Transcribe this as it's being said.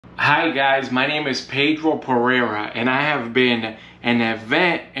Hi guys, my name is Pedro Pereyra and I have been an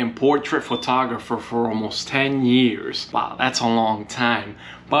event and portrait photographer for almost 10 years. Wow, that's a long time,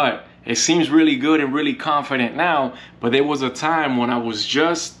 but it seems really good and really confident now. But there was a time when I was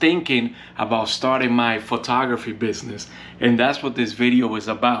just thinking about starting my photography business, and that's what this video is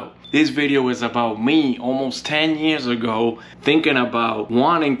about. This video is about me almost 10 years ago thinking about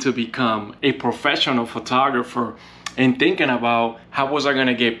wanting to become a professional photographer and thinking about how was I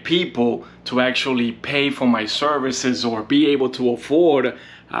gonna get people to actually pay for my services or be able to afford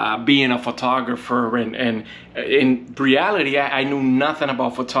being a photographer. And in reality, I knew nothing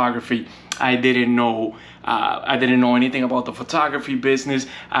about photography. I didn't know anything about the photography business.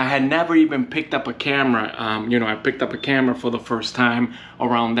 I had never even picked up a camera. I picked up a camera for the first time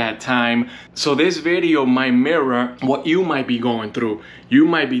around that time. So this video might mirror what you might be going through. You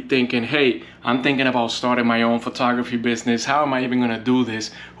might be thinking, hey, I'm thinking about starting my own photography business. How am I even gonna do this?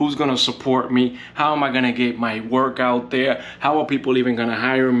 Who's gonna support me? How am I gonna get my work out there? How are people even gonna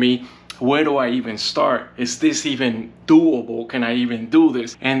hire me? Where do I even start? Is this even doable? Can I even do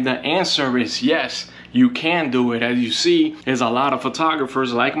this? And the answer is yes, you can do it. As you see, there's a lot of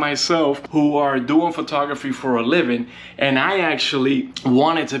photographers like myself who are doing photography for a living. And I actually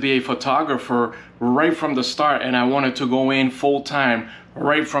wanted to be a photographer right from the start, and I wanted to go in full time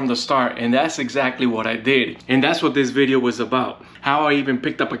right from the start, and that's exactly what I did. And that's what this video was about. How I even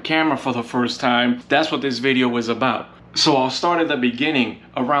picked up a camera for the first time, that's what this video was about. So I'll start at the beginning.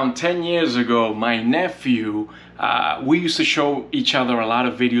 Around 10 years ago, my nephew, we used to show each other a lot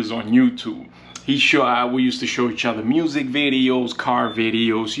of videos on YouTube. We used to show each other music videos, car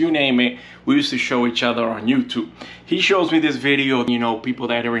videos, you name it. We used to show each other on YouTube. He shows me this video, people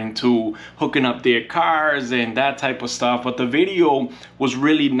that are into hooking up their cars and that type of stuff. But the video was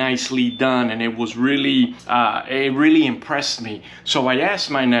really nicely done, and it was really, it really impressed me. So I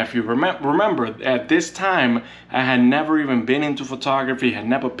asked my nephew, remember at this time, I had never even been into photography, had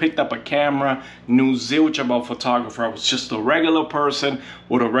never picked up a camera, knew zilch about photography. I was just a regular person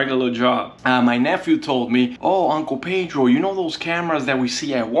with a regular job. My nephew told me, oh, Uncle Pedro, you know those cameras that we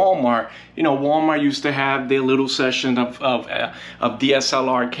see at Walmart? Walmart used to have their little section of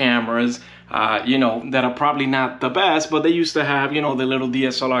DSLR cameras, that are probably not the best, but they used to have, the little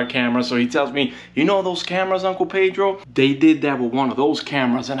DSLR cameras. So he tells me, you know those cameras, Uncle Pedro? They did that with one of those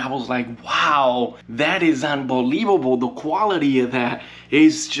cameras. And I was like, wow, that is unbelievable. The quality of that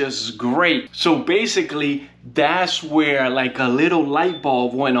is just great. So basically, that's where like a little light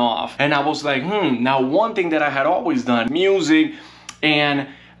bulb went off. And I was like, now one thing that I had always done, music, and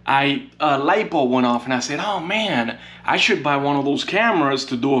a light bulb went off, and I said, oh man, I should buy one of those cameras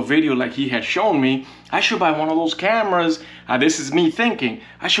to do a video like he had shown me. I should buy one of those cameras. This is me thinking,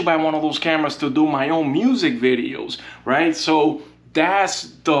 I should buy one of those cameras to do my own music videos, right? So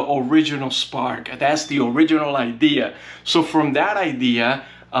that's the original spark. That's the original idea. So from that idea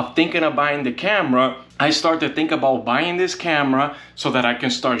of thinking of buying the camera, I start to think about buying this camera so that I can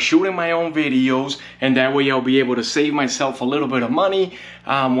start shooting my own videos, and that way I'll be able to save myself a little bit of money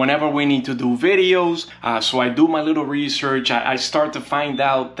whenever we need to do videos. So I do my little research. I start to find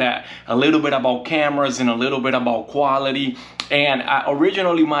out that a little bit about cameras and a little bit about quality. And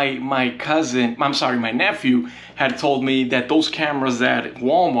originally my nephew had told me that those cameras at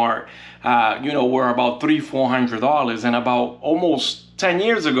Walmart, were about $300-400, and about almost 10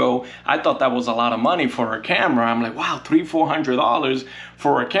 years ago, I thought that was a lot of money for a camera. I'm like, wow, $300-400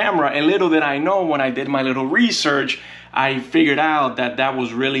 for a camera. And little did I know, when I did my little research, I figured out that that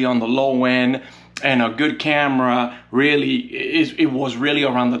was really on the low end. And a good camera it was really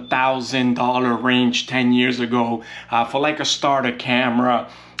around the $1,000 range 10 years ago for like a starter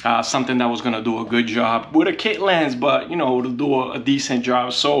camera. Something that was gonna do a good job with a kit lens, but to do a decent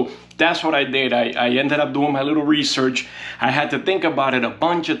job. So that's what I did. I ended up doing my little research. I had to think about it a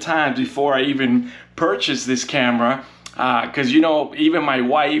bunch of times before I even purchased this camera. Because even my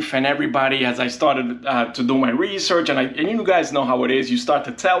wife and everybody, as I started to do my research, and you guys know how it is, you start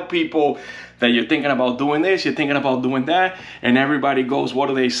to tell people that you're thinking about doing this, you're thinking about doing that, and everybody goes, what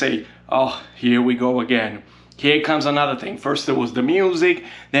do they say? Oh, here we go again. Here comes another thing. First it was the music,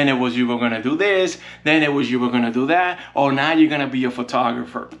 then it was you were gonna do this, then it was you were gonna do that, oh, now you're gonna be a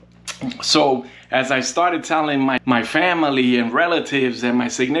photographer. So as I started telling my family and relatives and my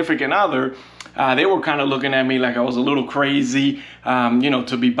significant other, they were kind of looking at me like I was a little crazy,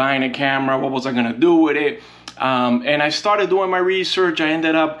 to be buying a camera. What was I gonna do with it? And I started doing my research. I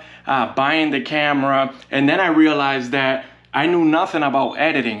ended up buying the camera, and then I realized that I knew nothing about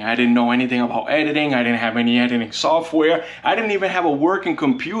editing. I didn't know anything about editing. I didn't have any editing software. I didn't even have a working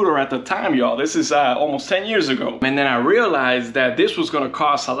computer at the time, y'all. This is almost 10 years ago. And then I realized that this was gonna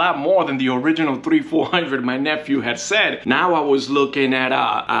cost a lot more than the original 3,400 my nephew had said. Now I was looking at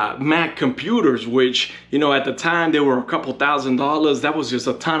Mac computers, which, you know, at the time they were a couple $1,000s. That was just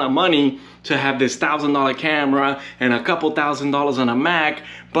a ton of money to have this $1,000 camera and a couple $1,000s on a Mac.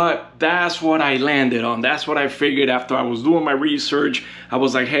 But that's what I landed on. That's what I figured after I was doing my research. I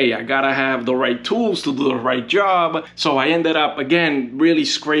was like, hey, I gotta have the right tools to do the right job. So I ended up, again, really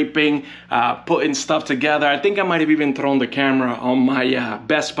scraping, putting stuff together. I think I might have even thrown the camera on my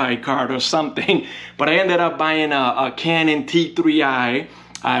Best Buy card or something. But I ended up buying a Canon T3i.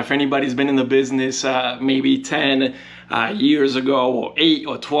 If anybody's been in the business maybe 10 years ago, or 8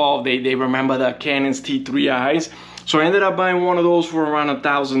 or 12, they remember the Canon's T3i's. So I ended up buying one of those for around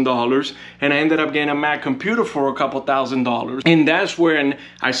 $1,000, and I ended up getting a Mac computer for a couple $1,000. And that's when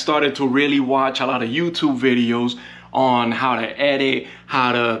I started to really watch a lot of YouTube videos on how to edit,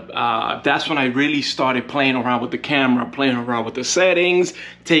 how to, that's when I really started playing around with the camera, playing around with the settings,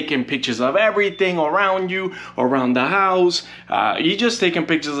 taking pictures of everything around you, around the house. You just taking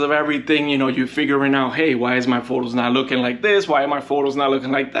pictures of everything, you know, you're figuring out, hey, why is my photos not looking like this? Why are my photos not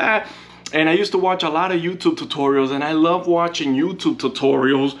looking like that? And I used to watch a lot of YouTube tutorials, and I love watching YouTube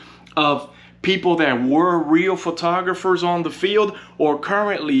tutorials of people that were real photographers on the field or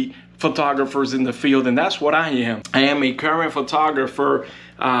currently photographers in the field, and that's what I am. I am a current photographer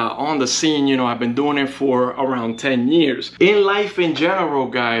on the scene. You know, I've been doing it for around 10 years. In life in general,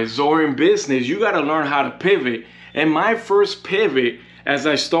 guys, or in business, you gotta learn how to pivot. And my first pivot, as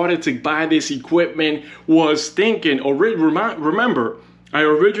I started to buy this equipment, was thinking, or remember, I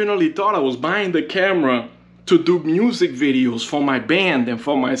originally thought I was buying the camera to do music videos for my band and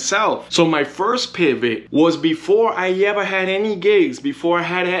for myself. So my first pivot was before I ever had any gigs, before I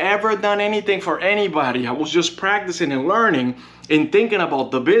had ever done anything for anybody. I was just practicing and learning and thinking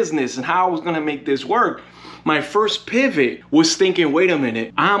about the business and how I was gonna make this work. My first pivot was thinking, wait a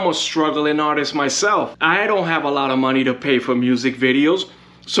minute, I'm a struggling artist myself. I don't have a lot of money to pay for music videos.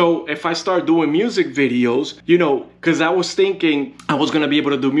 So if I start doing music videos, you know, because I was thinking I was going to be able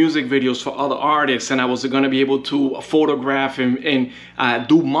to do music videos for other artists, and I was going to be able to photograph and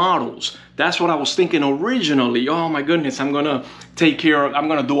do models. That's what I was thinking originally. Oh my goodness, I'm going to take care of, I'm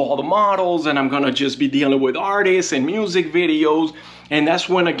going to do all the models, and I'm going to just be dealing with artists and music videos. And that's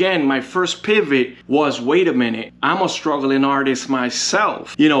when, again, my first pivot was, wait a minute, I'm a struggling artist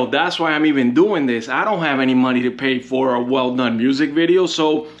myself. You know, that's why I'm even doing this. I don't have any money to pay for a well-done music video.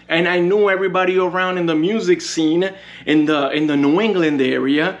 So, and I knew everybody around in the music scene in the New England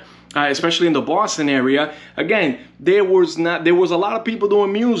area, especially in the Boston area. Again, there was a lot of people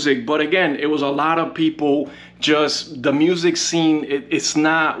doing music, but again, it was a lot of people, just the music scene, it's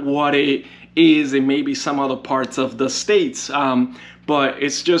not what it is in maybe some other parts of the States. But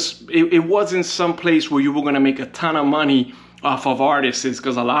it's just, it wasn't some place where you were gonna make a ton of money off of artists,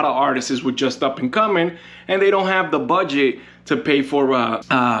 because a lot of artists were just up and coming and they don't have the budget to pay for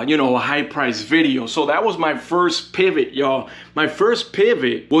you know, a high price video. So that was my first pivot, y'all. My first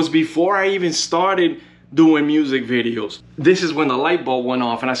pivot was before I even started doing music videos. This is when the light bulb went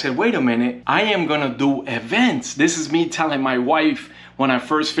off and I said, wait a minute, I am gonna do events. This is me telling my wife when I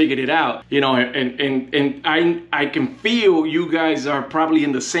first figured it out, you know, and I can feel you guys are probably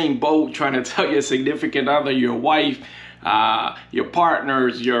in the same boat, trying to tell your significant other, your wife, your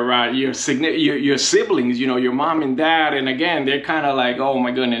partners, your siblings, you know, your mom and dad, and again, they're kind of like, oh my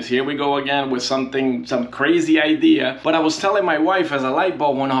goodness, here we go again with some crazy idea. But I was telling my wife as a light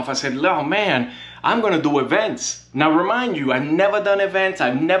bulb went off, I said, oh man, I'm gonna do events. Now remind you, I've never done events,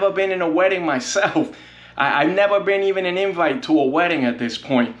 I've never been in a wedding myself. I've never been even an invite to a wedding at this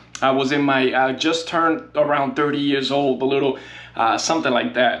point. I was in my, just turned around 30 years old, a little, something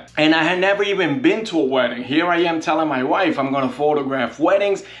like that. And I had never even been to a wedding. Here I am telling my wife I'm gonna photograph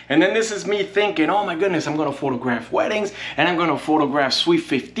weddings. And then this is me thinking, oh my goodness, I'm gonna photograph weddings, and I'm gonna photograph sweet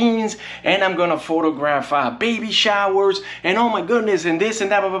 15s, and I'm gonna photograph baby showers, and oh my goodness, and this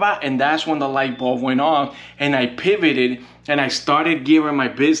and that, blah, blah, blah. And that's when the light bulb went on, and I pivoted, and I started gearing my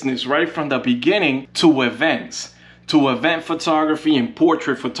business right from the beginning to events, to event photography and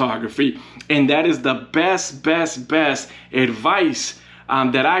portrait photography. And that is the best advice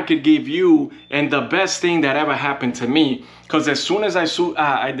that I could give you, and the best thing that ever happened to me. Because as soon as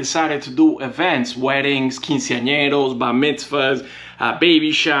I decided to do events, weddings, quinceañeros, bar mitzvahs,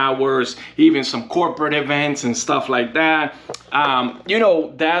 baby showers, even some corporate events and stuff like that, you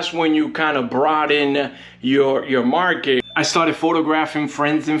know, that's when you kind of broaden your market. I started photographing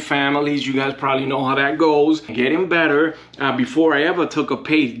friends and families. You guys probably know how that goes. Getting better before I ever took a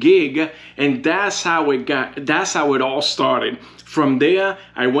paid gig, and that's how it all started. From there,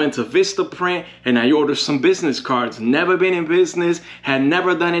 I went to Vistaprint and I ordered some business cards. Never been in business, had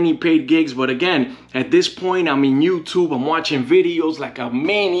never done any paid gigs, but again, at this point, I'm in YouTube, I'm watching videos like a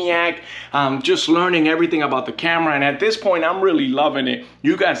maniac, just learning everything about the camera, and at this point, I'm really loving it.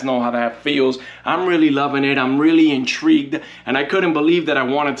 You guys know how that feels. I'm really loving it. I'm really intrigued, and I couldn't believe that I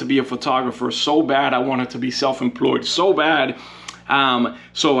wanted to be a photographer so bad. I wanted to be self-employed so bad.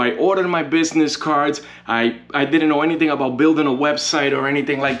 So I ordered my business cards. I didn't know anything about building a website or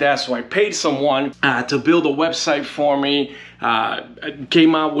anything like that. So I paid someone to build a website for me.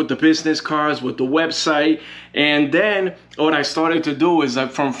 Came out with the business cards, with the website. And then what I started to do is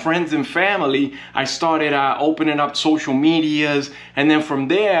from friends and family, I started opening up social medias. And then from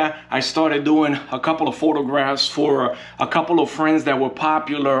there, I started doing a couple of photographs for a couple of friends that were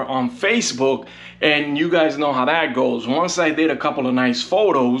popular on Facebook. And you guys know how that goes. Once I did a couple of nice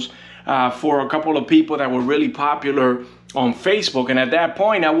photos for a couple of people that were really popular on Facebook, and at that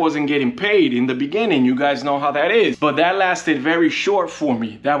point I wasn't getting paid in the beginning. You guys know how that is. But that lasted very short for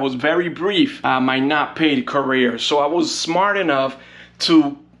me. That was very brief, my not paid career. So I was smart enough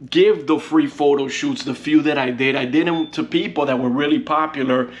to give the free photo shoots, the few that I did them to people that were really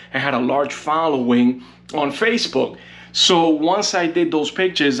popular and had a large following on Facebook. So once I did those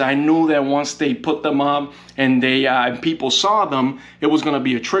pictures, I knew that once they put them up and people saw them, it was going to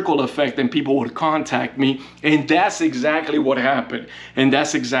be a trickle effect and people would contact me. And that's exactly what happened. And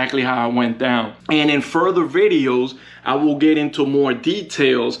that's exactly how I went down. And in further videos, I will get into more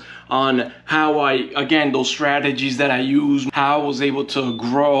details on how again, those strategies that I use, how I was able to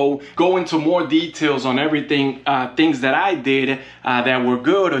grow, go into more details on everything, things that I did that were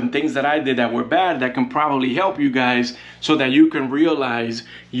good and things that I did that were bad that can probably help you guys so that you can realize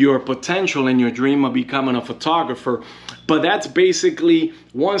your potential and your dream of becoming a photographer. But that's basically,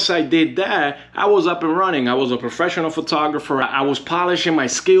 once I did that, I was up and running. I was a professional photographer. I was polishing my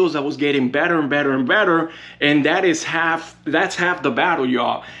skills. I was getting better and better and better. And that's half the battle,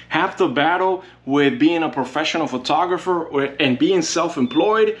 y'all. Half the battle with being a professional photographer and being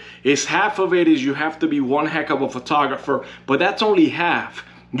self-employed is half of it is you have to be one heck of a photographer. But that's only half.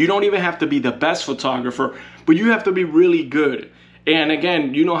 You don't even have to be the best photographer, but you have to be really good. And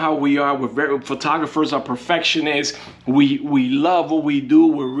again, you know how we are. Photographers are perfectionists. We love what we do.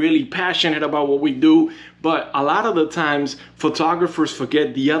 We're really passionate about what we do. But a lot of the times, photographers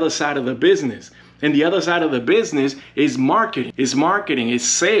forget the other side of the business. And the other side of the business is marketing. It's marketing. It's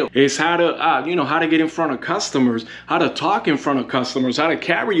sales. It's how to, how to get in front of customers, how to talk in front of customers, how to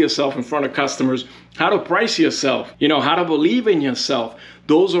carry yourself in front of customers, how to price yourself, how to believe in yourself.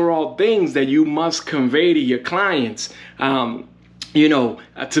 Those are all things that you must convey to your clients.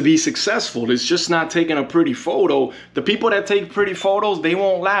 To be successful. It's just not taking a pretty photo. The people that take pretty photos, they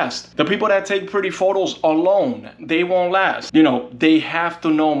won't last. The people that take pretty photos alone, they won't last. They have to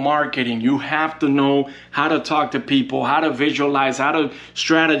know marketing. You have to know how to talk to people, how to visualize, how to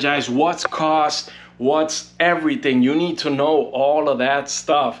strategize, what's cost, what's everything. You need to know all of that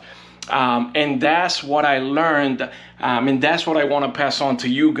stuff. And that's what I learned, and that's what I want to pass on to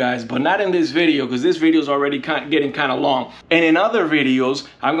you guys, but not in this video, because this video is already getting kind of long. And in other videos,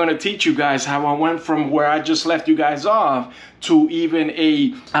 I'm going to teach you guys how I went from where I just left you guys off to even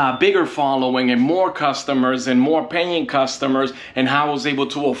a bigger following and more customers and more paying customers, and how I was able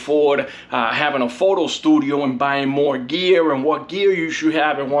to afford having a photo studio and buying more gear, and what gear you should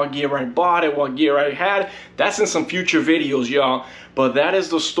have, and what gear I bought and what gear I had. That's in some future videos, y'all. But that is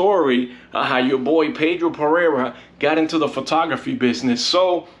the story how your boy Pedro Pereyra got into the photography business.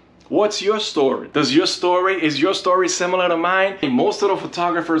 So what's your story? Is your story similar to mine? Most of the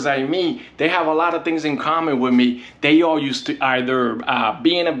photographers I meet, they have a lot of things in common with me. They all used to either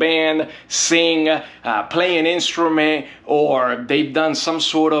be in a band, sing, play an instrument, or they've done some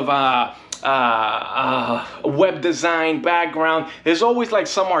sort of web design background. There's always like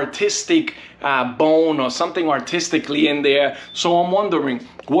some artistic bone or something artistically in there. So I'm wondering,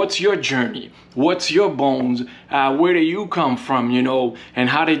 what's your journey? What's your bones? Where do you come from? And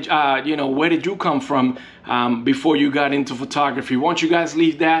how did where did you come from before you got into photography? Why don't you guys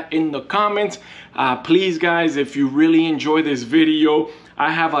leave that in the comments? Please, guys, if you really enjoy this video,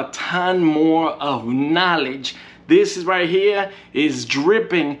 I have a ton more of knowledge. This is right here is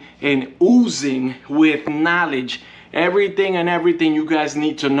dripping and oozing with knowledge. Everything you guys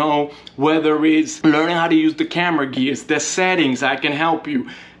need to know, whether it's learning how to use the camera gears, the settings, I can help you.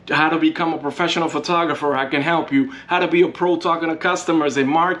 how to become a professional photographer, I can help you. How to be a pro talking to customers and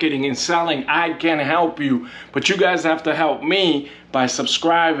marketing and selling, I can help you. But you guys have to help me by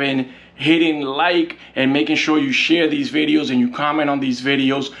subscribing, hitting like, and making sure you share these videos and you comment on these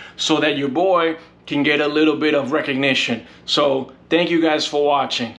videos so that your boy can get a little bit of recognition. So thank you guys for watching.